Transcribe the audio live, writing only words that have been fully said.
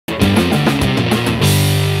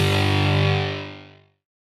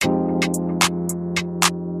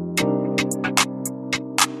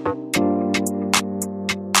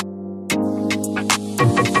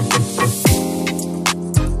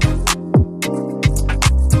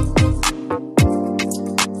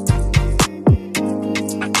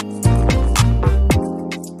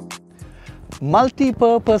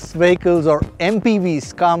Multi-purpose vehicles or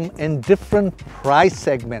MPVs come in different price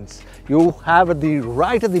segments. You have at the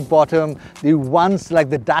right at the bottom the ones like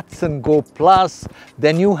the Datsun Go Plus,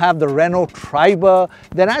 then you have the Renault Triber.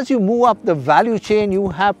 Then as you move up the value chain, you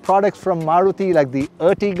have products from Maruti like the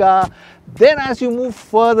Ertiga. Then as you move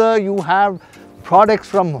further, you have products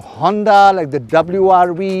from Honda like the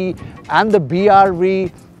WRV and the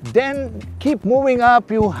BRV. Then keep moving up,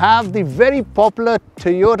 you have the very popular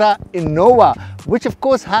Toyota Innova, which of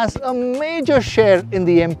course has a major share in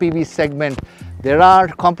the MPV segment. There are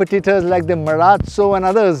competitors like the Marazzo and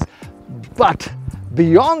others, but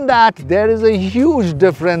beyond that, there is a huge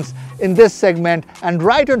difference in this segment. And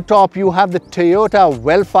right on top, you have the Toyota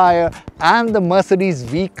Wellfire and the Mercedes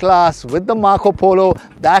V-Class with the Marco Polo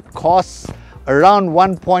that costs around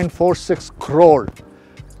 1.46 crore.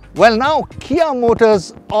 Well, now Kia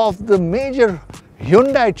Motors of the major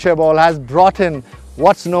Hyundai Chaebol has brought in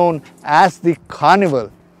what's known as the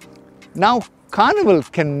Carnival. Now, Carnival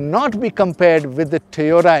cannot be compared with the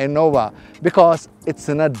Toyota Innova because it's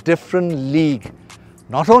in a different league,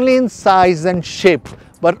 not only in size and shape,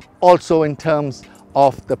 but also in terms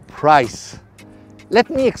of the price. Let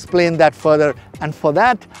me explain that further, and for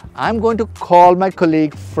that, I'm going to call my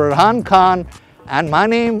colleague Farhan Khan, and my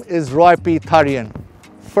name is Roy P. Tharian.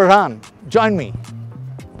 Farhan, join me.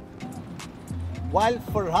 While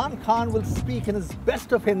Farhan Khan will speak in his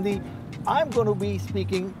best of Hindi, I'm going to be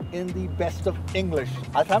speaking in the best of English.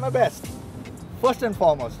 I'll try my best. First and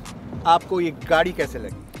foremost, आपको ये गाड़ी कैसे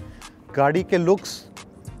लगी? गाड़ी के looks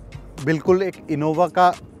बिल्कुल एक Innova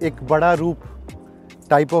का एक बड़ा रूप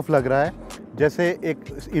टाइप ऑफ लग रहा है, जैसे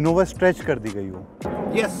एक इनोवा स्ट्रेच कर दी गई हो.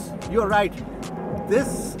 Yes, you're right.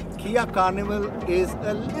 This Kia Carnival is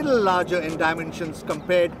a little larger in dimensions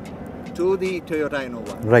compared to the Toyota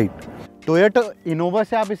Innova. Right. Toyota Innova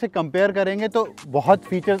से आप इसे कंपेयर करेंगे तो बहुत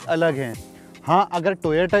फीचर्स अलग हैं. हाँ, अगर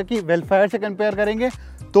टोयोटा की वेलफेयर से कंपेयर करेंगे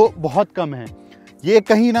तो बहुत कम है. ये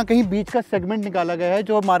कहीं ना कहीं बीच का सेगमेंट निकाला गया है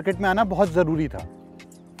जो मार्केट में आना बहुत ज़रूरी था.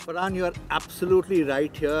 Farhan, you are absolutely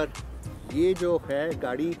right here. ये जो है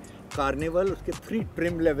गाड़ी कार्निवल, उसके 3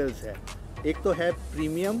 ट्रिम लेवल्स है. एक तो है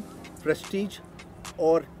प्रीमियम, प्रेस्टीज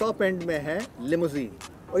और टॉप एंड में है लिमोजीन,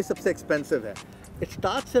 और ये सबसे एक्सपेंसिव है. It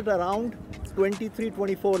starts at around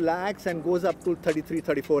 23-24 lakhs and goes up to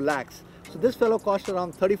 33-34 lakhs. So this fellow costs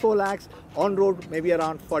around 34 lakhs, on road maybe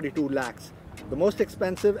around 42 lakhs. The most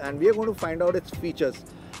expensive, and we are going to find out its features.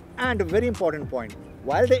 And a very important point,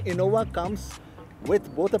 while the Innova comes with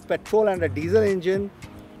both a petrol and a diesel engine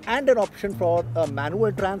and an option for a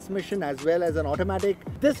manual transmission as well as an automatic,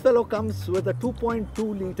 this fellow comes with a 2.2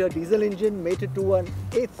 litre diesel engine mated to an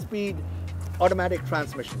 8-speed automatic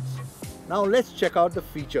transmissions. Now let's check out the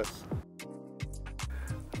features.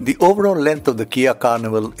 The overall length of the Kia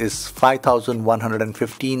Carnival is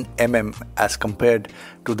 5,115 mm as compared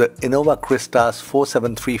to the Innova Crista's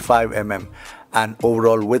 4,735 mm, and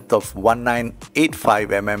overall width of 1,985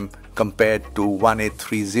 mm compared to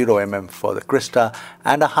 1,830 mm for the Crista,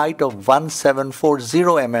 and a height of 1,740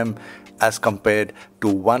 mm as compared to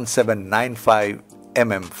 1,795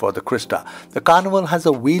 mm for the Crista. The Carnival has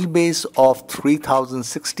a wheelbase of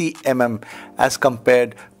 3,060 mm as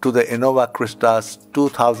compared to the Innova Crista's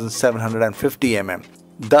 2,750 mm.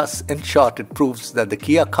 Thus, in short, it proves that the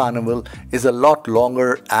Kia Carnival is a lot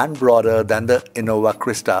longer and broader than the Innova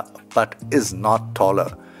Crista, but is not taller.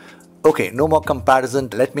 Okay, no more comparison.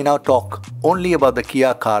 Let me now talk only about the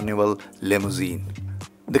Kia Carnival Limousine.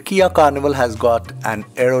 The Kia Carnival has got an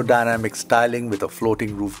aerodynamic styling with a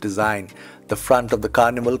floating roof design. The front of the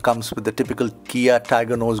Carnival comes with the typical Kia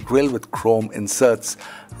Tiger nose grille with chrome inserts,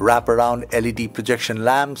 wraparound LED projection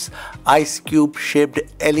lamps, ice cube shaped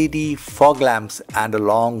LED fog lamps, and a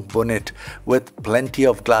long bonnet with plenty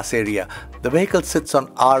of glass area. The vehicle sits on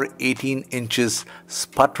R18 inches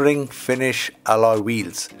sputtering finish alloy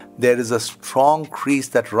wheels. There is a strong crease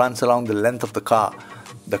that runs along the length of the car.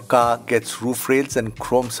 The car gets roof rails and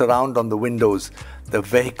chrome surround on the windows. The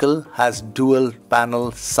vehicle has dual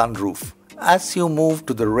panel sunroof. As you move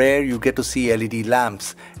to the rear, you get to see LED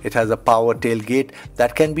lamps. It has a power tailgate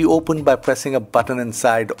that can be opened by pressing a button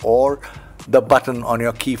inside or the button on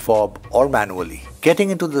your key fob or manually. Getting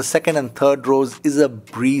into the second and third rows is a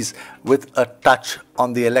breeze with a touch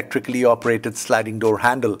on the electrically operated sliding door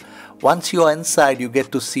handle. Once you are inside, you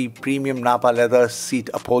get to see premium Napa leather seat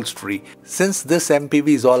upholstery. Since this MPV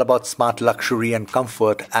is all about smart luxury and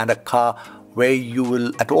comfort, and a car where you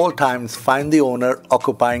will at all times find the owner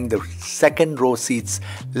occupying the second row seats,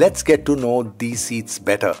 let's get to know these seats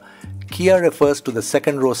better. Kia refers to the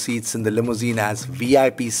second row seats in the limousine as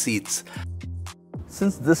VIP seats.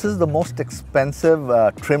 Since this is the most expensive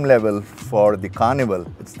trim level for the Carnival,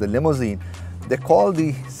 it's the limousine, They call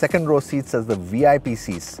the second row seats as the VIP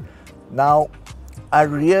seats. Now, I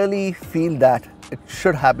really feel that it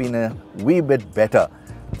should have been a wee bit better.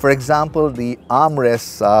 For example, the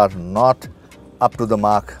armrests are not up to the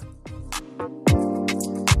mark.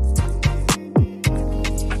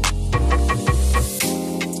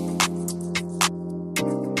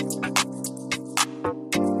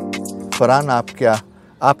 Farhan,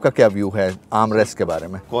 आपका क्या view है armrest के बारे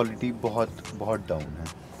में? Quality बहुत down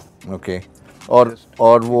है। Okay,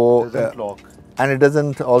 और वो and it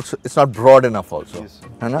doesn't also, it's not broad enough also,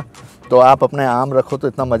 है ना? तो आप अपने आर्म रखो तो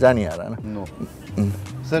इतना मजा नहीं आ रहा है ना? नो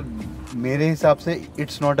सर, मेरे हिसाब से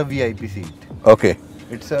it's not a VIP seat. Okay,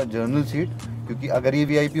 it's a general seat, क्योंकि अगर ये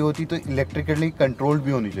वीआईपी होती तो इलेक्ट्रिकली कंट्रोल्ड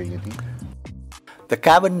भी होनी चाहिए थी। The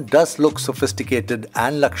cabin does look sophisticated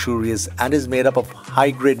and luxurious and is made up of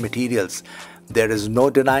high-grade materials. There is no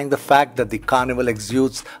denying the fact that the Carnival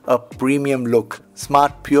exudes a premium look.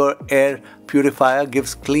 Smart Pure Air Purifier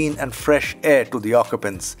gives clean and fresh air to the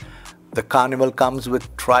occupants. The Carnival comes with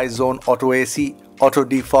tri-zone auto AC, auto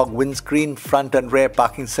defog windscreen, front and rear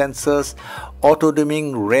parking sensors, auto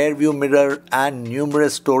dimming rear view mirror and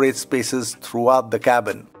numerous storage spaces throughout the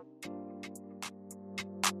cabin.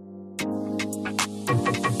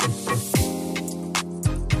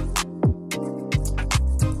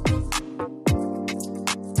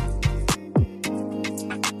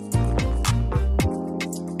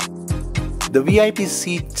 The VIP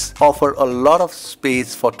seats offer a lot of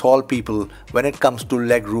space for tall people when it comes to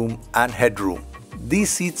legroom and headroom. These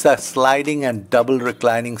seats are sliding and double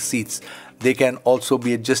reclining seats. They can also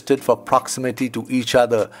be adjusted for proximity to each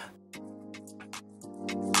other.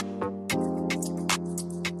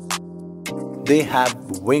 They have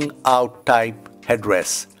wing out type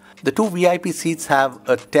headrests. The two VIP seats have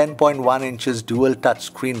a 10.1 inches dual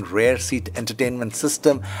touchscreen rear seat entertainment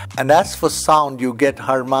system, and as for sound, you get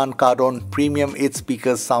Harman Kardon premium 8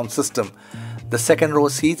 speakers sound system. The second row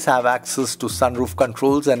seats have access to sunroof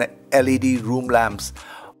controls and LED room lamps,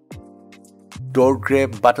 door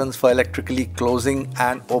grab buttons for electrically closing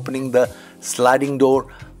and opening the sliding door,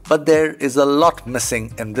 but there is a lot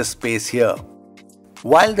missing in this space here.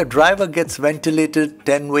 While the driver gets ventilated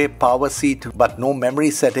 10-way power seat but no memory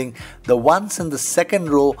setting, the ones in the second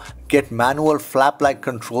row get manual flap-like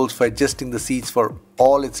controls for adjusting the seats for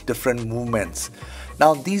all its different movements.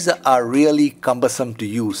 Now these are really cumbersome to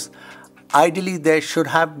use. Ideally, there should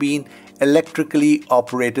have been electrically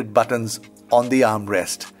operated buttons on the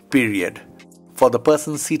armrest, period. For the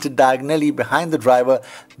person seated diagonally behind the driver,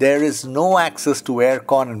 there is no access to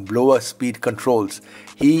aircon and blower speed controls.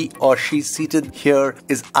 He or she seated here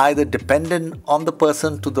is either dependent on the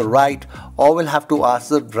person to the right or will have to ask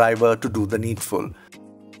the driver to do the needful.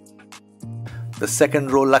 The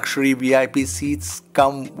second row luxury VIP seats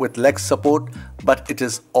come with leg support, but it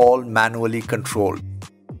is all manually controlled.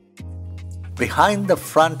 Behind the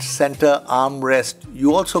front center armrest,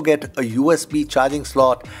 you also get a USB charging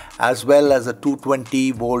slot as well as a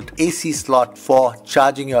 220 volt AC slot for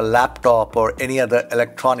charging your laptop or any other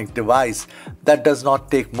electronic device that does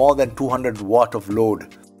not take more than 200 watt of load.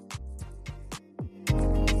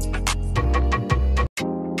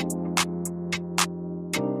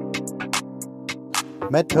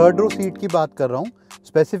 मैं third row seat की बात कर रहा हूँ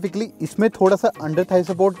specifically. इसमें थोड़ा सा under Thai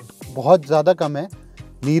support बहुत ज़्यादा कम है,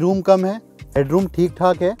 नी रूम कम है, हेडरूम ठीक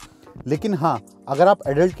ठाक है। लेकिन हाँ, अगर आप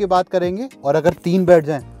एडल्ट की बात करेंगे और अगर 3 बैठ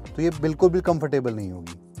जाएं तो ये बिल्कुल भी कंफर्टेबल नहीं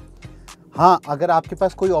होगी। हाँ, अगर आपके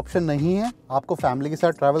पास कोई ऑप्शन नहीं है, आपको फैमिली के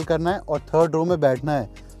साथ ट्रैवल करना है और थर्ड रो में बैठना है,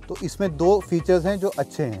 तो इसमें 2 फीचर्स हैं जो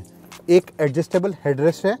अच्छे हैं। एक एडजस्टेबल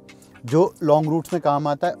हेडरेस्ट है जो लॉन्ग रूट्स में काम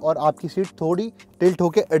आता है और आपकी सीट थोड़ी टिल्ट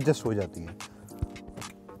होके एडजस्ट हो जाती है,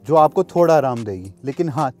 जो आपको थोड़ा आराम देगी। लेकिन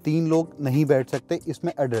हाँ, 3 लोग नहीं बैठ सकते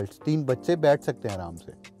इसमें, एडल्ट्स 3 बच्चे बैठ सकते हैं आराम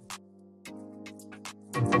से।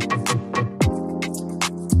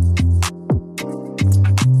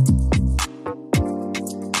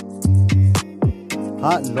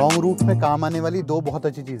 हाँ, लॉन्ग रूट में काम आने वाली 2 बहुत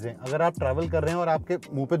अच्छी चीज़ें। अगर आप ट्रैवल कर रहे हैं और आपके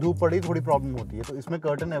मुंह पे धूप पड़ी, थोड़ी प्रॉब्लम होती है, तो इसमें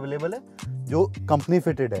कर्टन अवेलेबल है जो कंपनी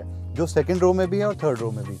फिटेड है, जो सेकंड रो में भी है और थर्ड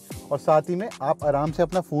रो में भी। और साथ ही में आप आराम से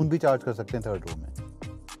अपना फ़ोन भी चार्ज कर सकते हैं थर्ड रो में।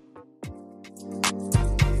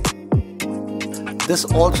 This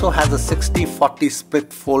also has a 60-40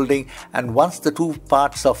 split folding, and once the 2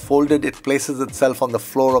 parts are folded, it places itself on the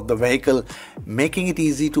floor of the vehicle, making it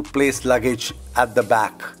easy to place luggage at the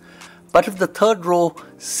back. But if the third row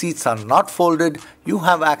seats are not folded, you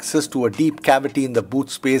have access to a deep cavity in the boot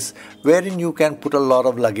space wherein you can put a lot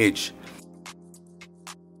of luggage.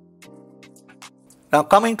 Now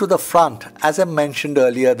coming to the front, as I mentioned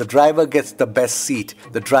earlier, the driver gets the best seat.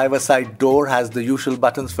 The driver side door has the usual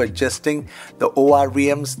buttons for adjusting the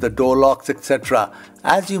ORVMs, the door locks, etc.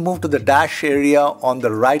 As you move to the dash area on the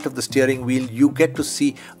right of the steering wheel, you get to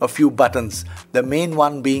see a few buttons. The main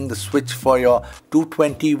one being the switch for your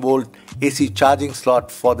 220 volt AC charging slot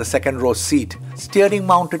for the second row seat. Steering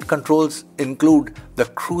mounted controls include the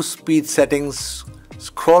cruise speed settings,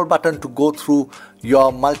 scroll button to go through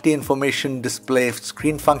your multi-information display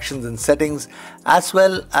screen functions and settings, as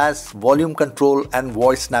well as volume control and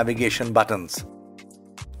voice navigation buttons.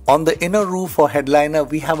 On the inner roof or headliner,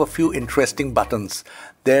 we have a few interesting buttons.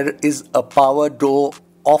 There is a power door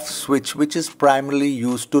off switch which is primarily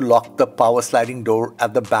used to lock the power sliding door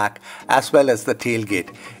at the back as well as the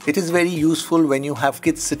tailgate. It is very useful when you have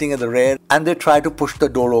kids sitting at the rear and they try to push the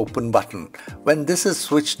door open button. When this is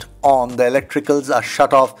switched on, the electricals are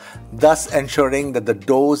shut off, thus ensuring that the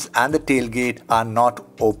doors and the tailgate are not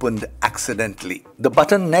opened accidentally. The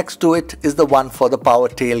button next to it is the one for the power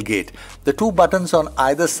tailgate. The two buttons on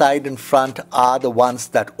either side and front are the ones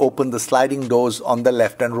that open the sliding doors on the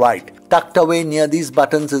left and right. Tucked away near these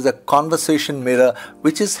buttons is a conversation mirror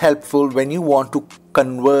which is helpful when you want to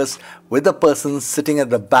converse with the person sitting at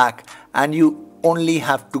the back and you only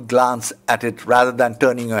have to glance at it rather than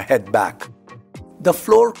turning your head back. The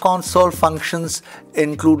floor console functions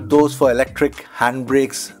include those for electric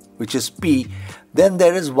handbrakes, which is P. Then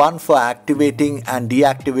there is one for activating and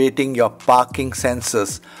deactivating your parking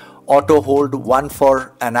sensors, auto hold, one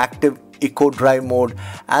for an active eco drive mode,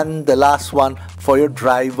 and the last one for your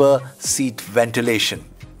driver seat ventilation.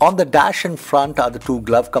 On the dash in front are the two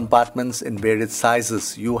glove compartments in various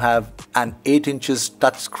sizes. You have an 8 inches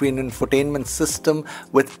touchscreen infotainment system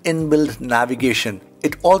with inbuilt navigation.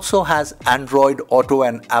 It also has Android Auto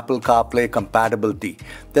and Apple CarPlay compatibility.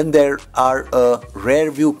 Then there are a rear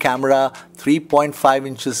view camera, 3.5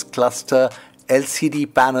 inches cluster,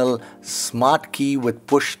 LCD panel, smart key with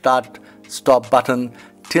push start stop button,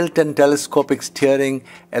 tilt and telescopic steering,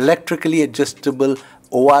 electrically adjustable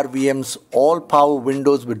ORVMs, all power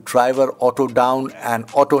windows with driver auto down and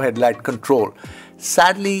auto headlight control.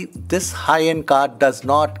 Sadly, this high-end car does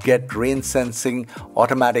not get rain sensing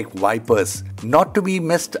automatic wipers. Not to be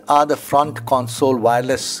missed are the front console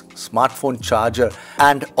wireless smartphone charger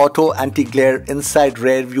and auto anti-glare inside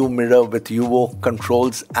rear view mirror with UO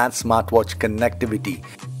controls and smartwatch connectivity.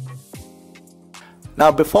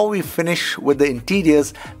 Now before we finish with the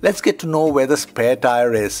interiors, let's get to know where the spare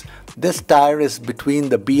tire is. This tire is between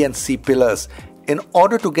the B and C pillars. In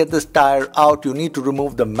order to get this tire out, you need to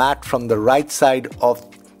remove the mat from the right side of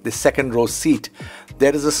the second row seat.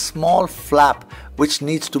 There is a small flap which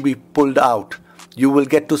needs to be pulled out. You will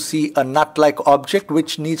get to see a nut-like object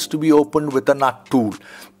which needs to be opened with a nut tool.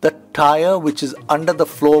 The tire which is under the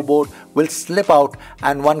floorboard will slip out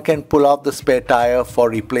and one can pull out the spare tire for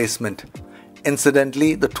replacement.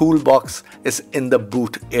 Incidentally, the toolbox is in the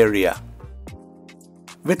boot area.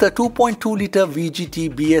 With a 2.2 litre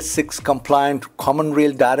VGT BS6 compliant common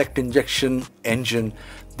rail direct injection engine,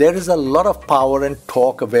 there is a lot of power and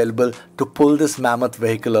torque available to pull this mammoth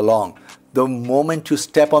vehicle along. The moment you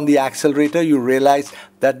step on the accelerator, you realize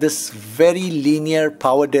that this very linear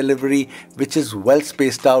power delivery, which is well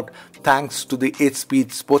spaced out thanks to the 8-speed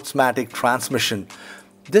Sportsmatic transmission.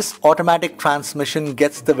 This automatic transmission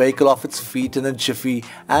gets the vehicle off its feet in a jiffy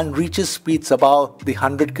and reaches speeds above the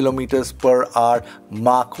 100 km per hour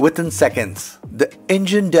mark within seconds. The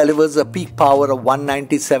engine delivers a peak power of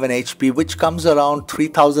 197 HP, which comes around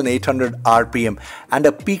 3800 RPM, and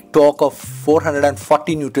a peak torque of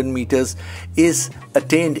 440 Newton meters is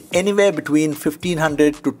attained anywhere between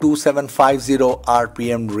 1500 to 2750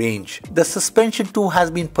 RPM range. The suspension too has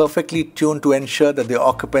been perfectly tuned to ensure that the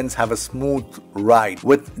occupants have a smooth ride.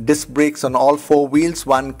 With disc brakes on all four wheels,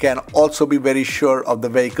 one can also be very sure of the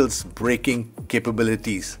vehicle's braking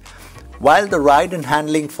capabilities. While the ride and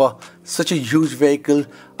handling for such a huge vehicle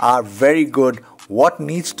are very good, what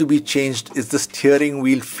needs to be changed is the steering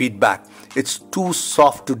wheel feedback. It's too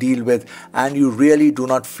soft to deal with and you really do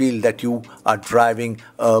not feel that you are driving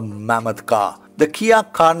a mammoth car. The Kia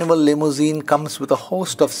Carnival Limousine comes with a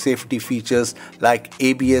host of safety features like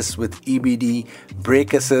ABS with EBD,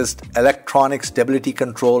 brake assist, electronic stability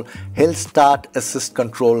control, hill start assist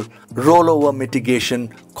control, rollover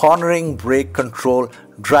mitigation, cornering brake control,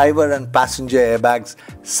 driver and passenger airbags,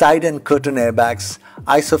 side and curtain airbags,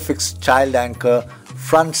 ISOFIX child anchor,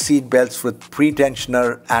 front seat belts with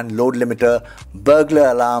pre-tensioner and load limiter, burglar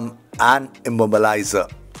alarm and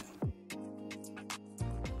immobilizer.